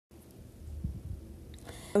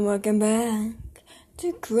And welcome back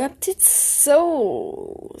to Corrupted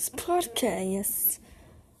Souls podcast.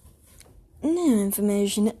 New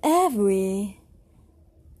information every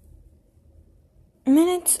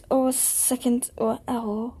minute or second or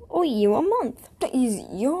hour or year or month. What is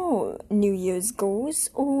your New Year's goals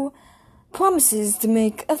or promises to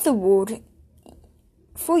make of the world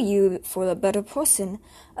for you for a better person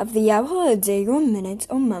of the hour or day or minute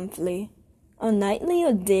or monthly or nightly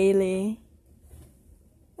or daily?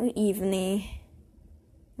 Or evening,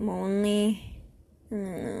 morning.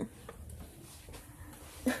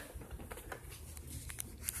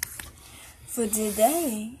 For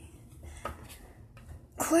today,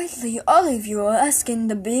 quietly all of you are asking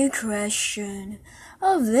the big question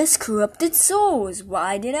of this corrupted souls.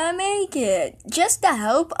 Why did I make it? Just to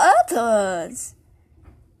help others.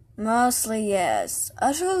 Mostly yes.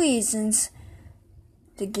 Other reasons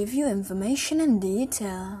to give you information and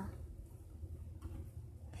detail.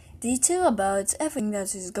 Detail about everything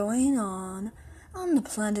that is going on the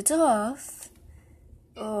planet Earth,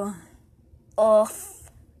 or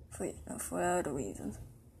Earth, for other reasons.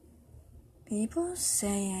 People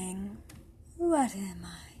saying, what am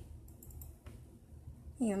I?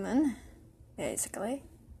 Human, basically.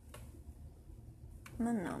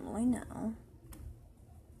 But normally no.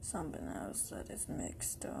 Something else that is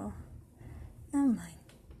mixed, though. Never mind.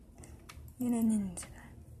 Getting into that.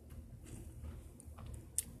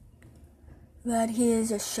 But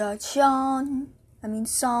here's a short song, damn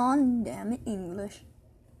it, English.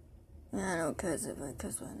 I don't curse it,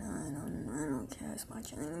 because I don't care as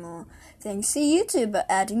much anymore. Thanks to YouTube for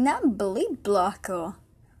adding that bully blocker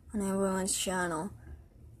on everyone's channel.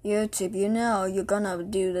 YouTube, you're gonna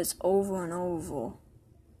do this over and over.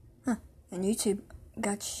 And YouTube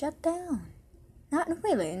got shut down. Not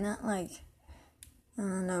really, not like, I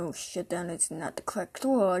don't know, shut down is not the correct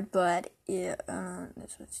word, but yeah,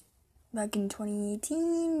 this was back in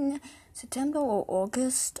 2018, September or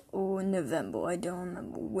August or November, I don't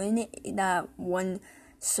remember when that one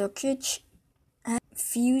circuit had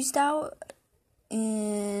fused out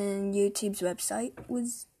and YouTube's website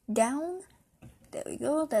was down. There we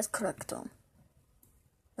go, that's correct.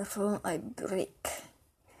 Before I break,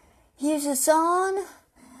 here's a song,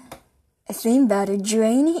 a theme about a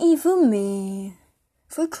drain evil me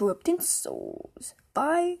for Corrupted Souls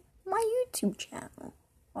by my YouTube channel.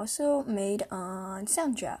 Also made on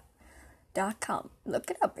soundtrap.com. Look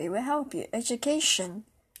it up, it will help you. Education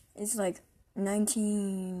is like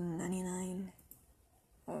 $19.99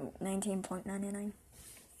 or $19.99.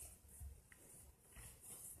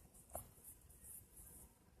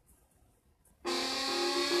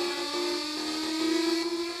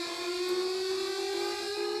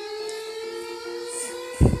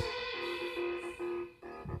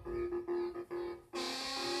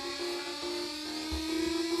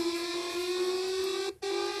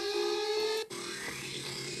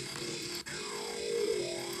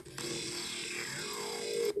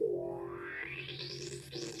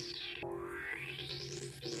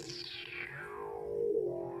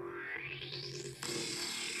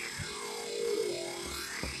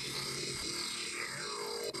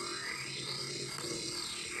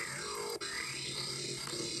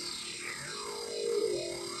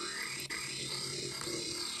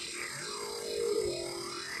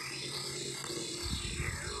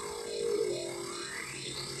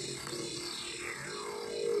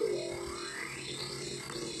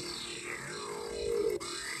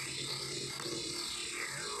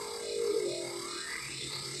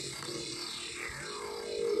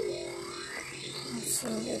 So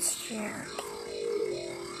this track.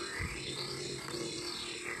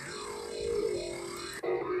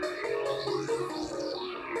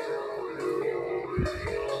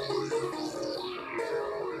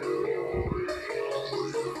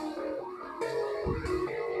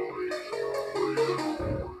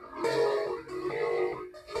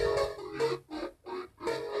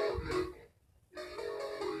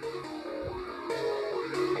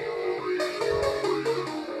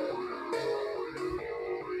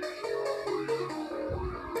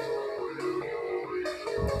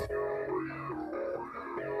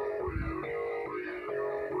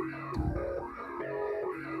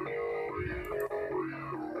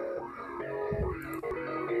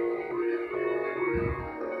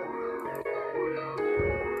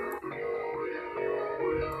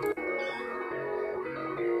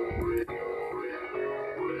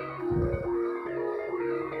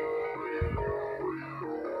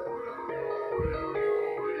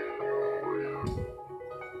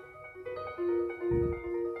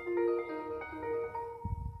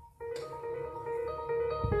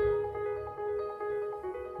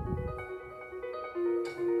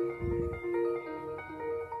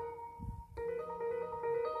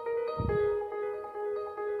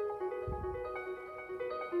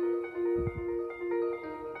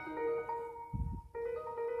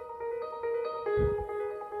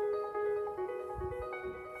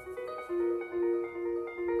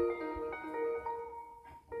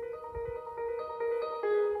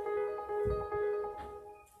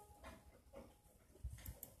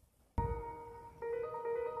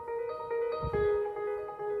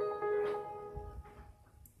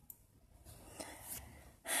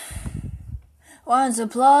 Round of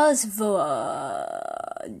applause for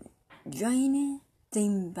joining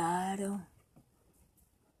the battle.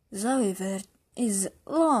 Zoe is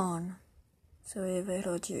long. Zoe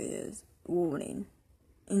Rodriguez, warning,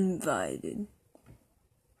 invited.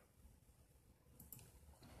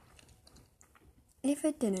 If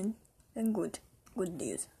it didn't, then good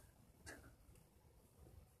news.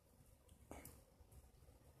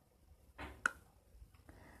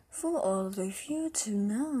 For all of you to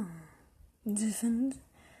know, different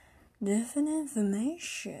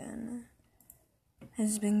information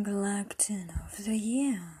has been collected over the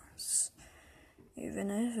years. Even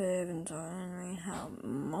if I haven't told me how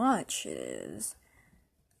much it is,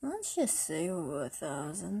 let's just say over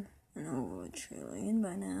 1,000 and over 1 trillion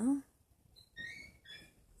by now.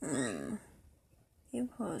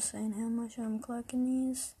 People are saying how much I'm collecting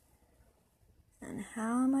these, and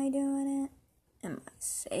how am I doing it? Am I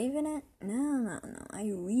saving it? No,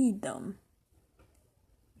 I read them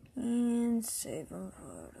and save them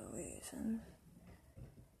for the reason.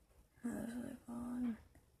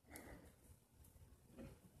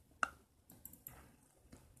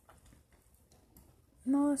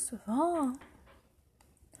 Most of all,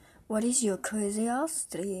 what is your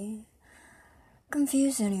curiosity?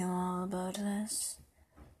 Confusing you all about this?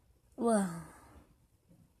 Well,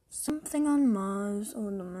 something on Mars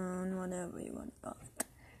or the moon, whatever you want to call it.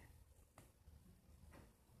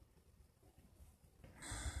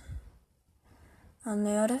 On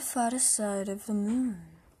the other far side of the moon,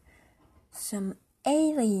 some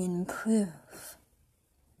alien proof.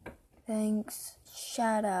 Thanks,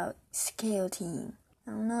 shout out, Scale Team.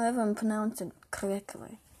 I don't know if I'm pronouncing it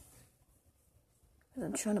correctly, because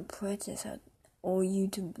I'm trying to practice out all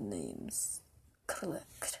YouTube names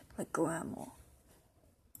correct, like grammar.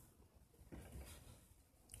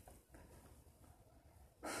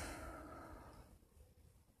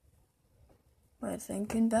 But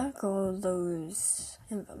thinking back all those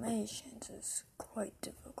informations is quite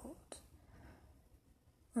difficult.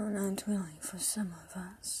 Well, not really for some of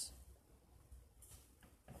us.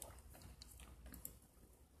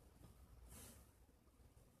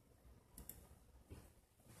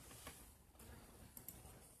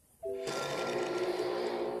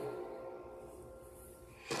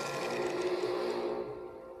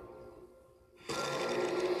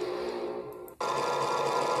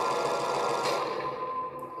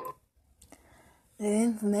 The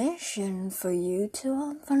information for you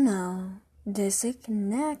to know,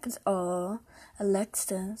 disconnect all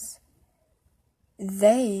Alexas.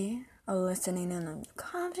 They are listening in on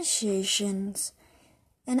conversations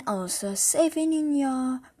and also saving in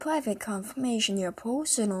your private confirmation, your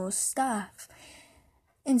personal stuff,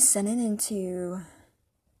 and sending it to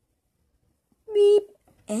beep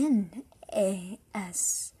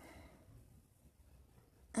NAS.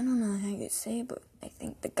 I don't know how you say it, but I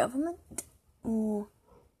think the government or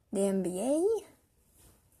the NBA.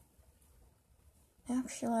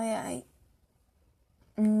 Actually, I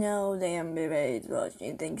know the NBA is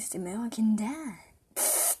watching thanks to American Dad.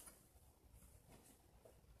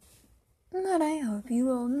 But I hope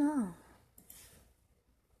you all know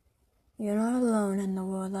you're not alone in a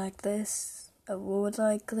world like this. A world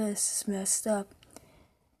like this is messed up.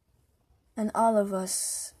 And all of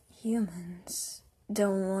us humans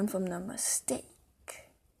don't learn from the mistake.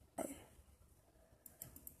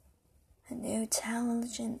 An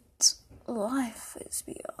intelligent life is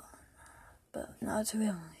beyond, but not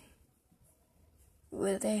really.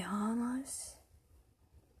 Will they harm us?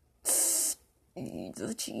 It's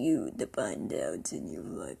you to find out in your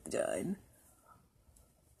lifetime.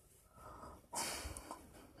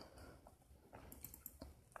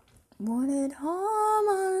 Would it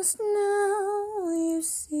harm us now? You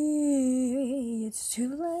see, it's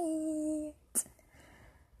too late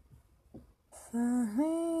for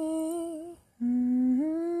me.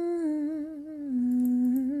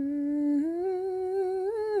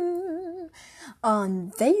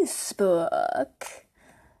 On Facebook,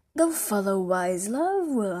 go follow Wise Love.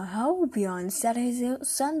 Will help you on Saturdays and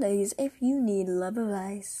Sundays if you need love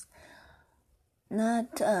advice.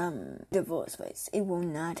 Not divorce advice. It will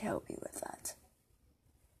not help you with that.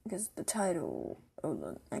 Because the title,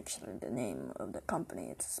 or actually the name of the company,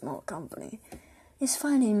 it's a small company, is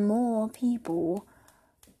finding more people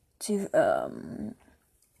to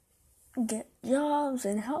get jobs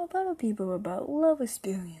and help other people about love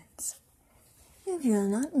experience. If you're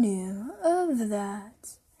not new of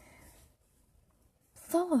that,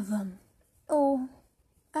 follow them or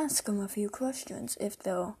ask them a few questions if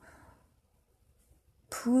they're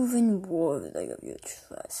proven worthy of your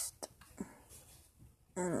trust.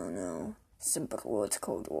 I don't know, simple words,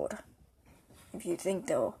 cold word. If you think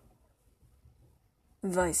they're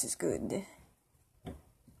Vice is good.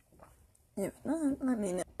 If not, let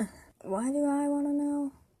me know. Why do I want to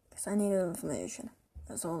know? Because I need information.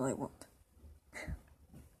 That's all I want.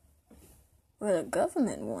 Well, the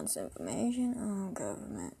government wants information. Oh,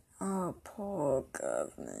 government. Oh, poor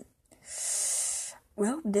government.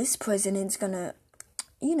 Well, this president's gonna,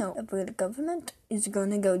 the government is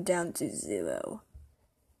gonna go down to 0.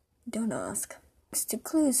 Don't ask. It's the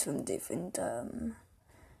clues from different,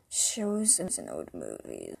 shows and old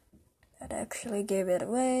movies that actually gave it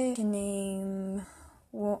away. To name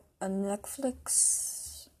what a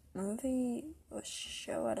Netflix movie or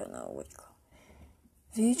show, I don't know what you call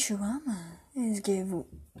it. Futurama is give a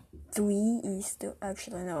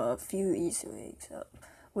few Easter eggs of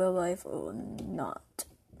real life or not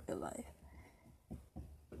real life.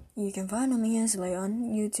 You can find them easily on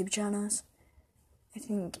YouTube channels. I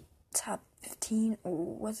think top 15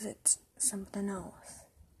 or was it something else?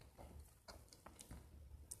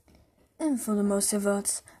 And for the most of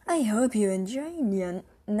us, I hope you enjoy your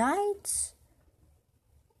night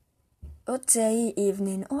or day,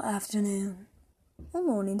 evening or afternoon or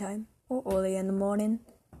morning time or early in the morning.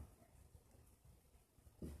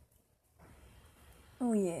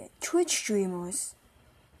 Oh yeah, Twitch streamers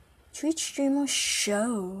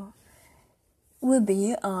show will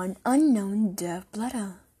be on Unknown Death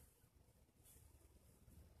Blotter.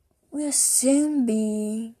 Will soon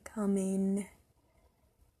be coming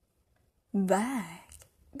back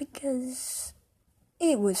because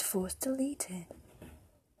it was forced deleted.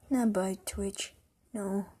 Not by Twitch,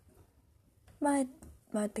 no. By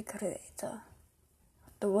the creator.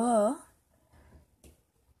 The war.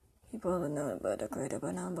 You probably know about the creator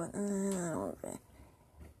by now, but okay.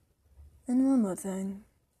 And one more thing.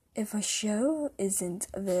 If a show isn't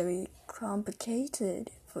very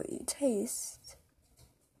complicated for your taste,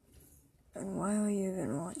 then why are you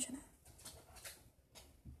even watching it?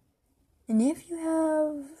 And if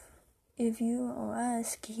you are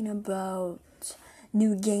asking about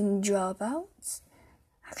new game dropouts,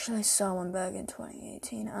 actually I saw one back in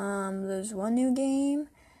 2018. There's one new game.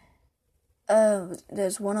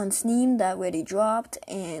 There's one on Steam that already dropped,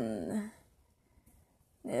 and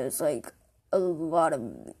there's like a lot of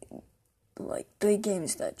 3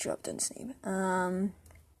 games that dropped on Steam.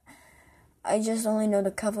 I just only know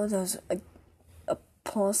the cover. There's a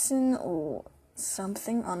person or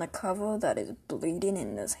something on the cover that is bleeding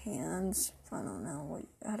in his hands. I don't know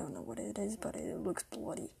what it is, but it looks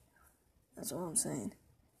bloody. That's all I'm saying.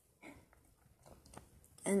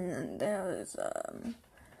 And then there's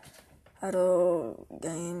other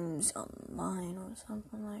games online or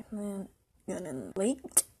something like that. Getting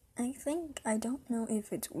leaked, I think. I don't know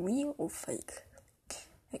if it's real or fake.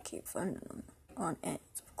 I keep finding them on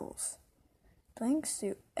ads, of course. Thanks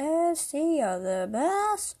to SC are the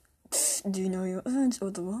best. Do you know your ads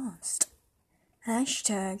or the worst?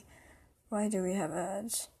 Hashtag, why do we have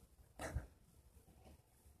ads?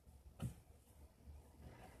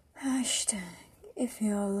 Hashtag, if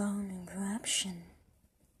you're alone in corruption,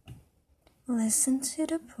 listen to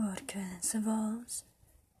the podcast of ours.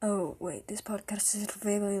 Oh, wait, this podcast is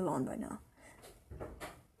really long by now.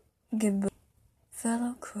 Goodbye,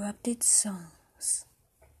 fellow corrupted souls.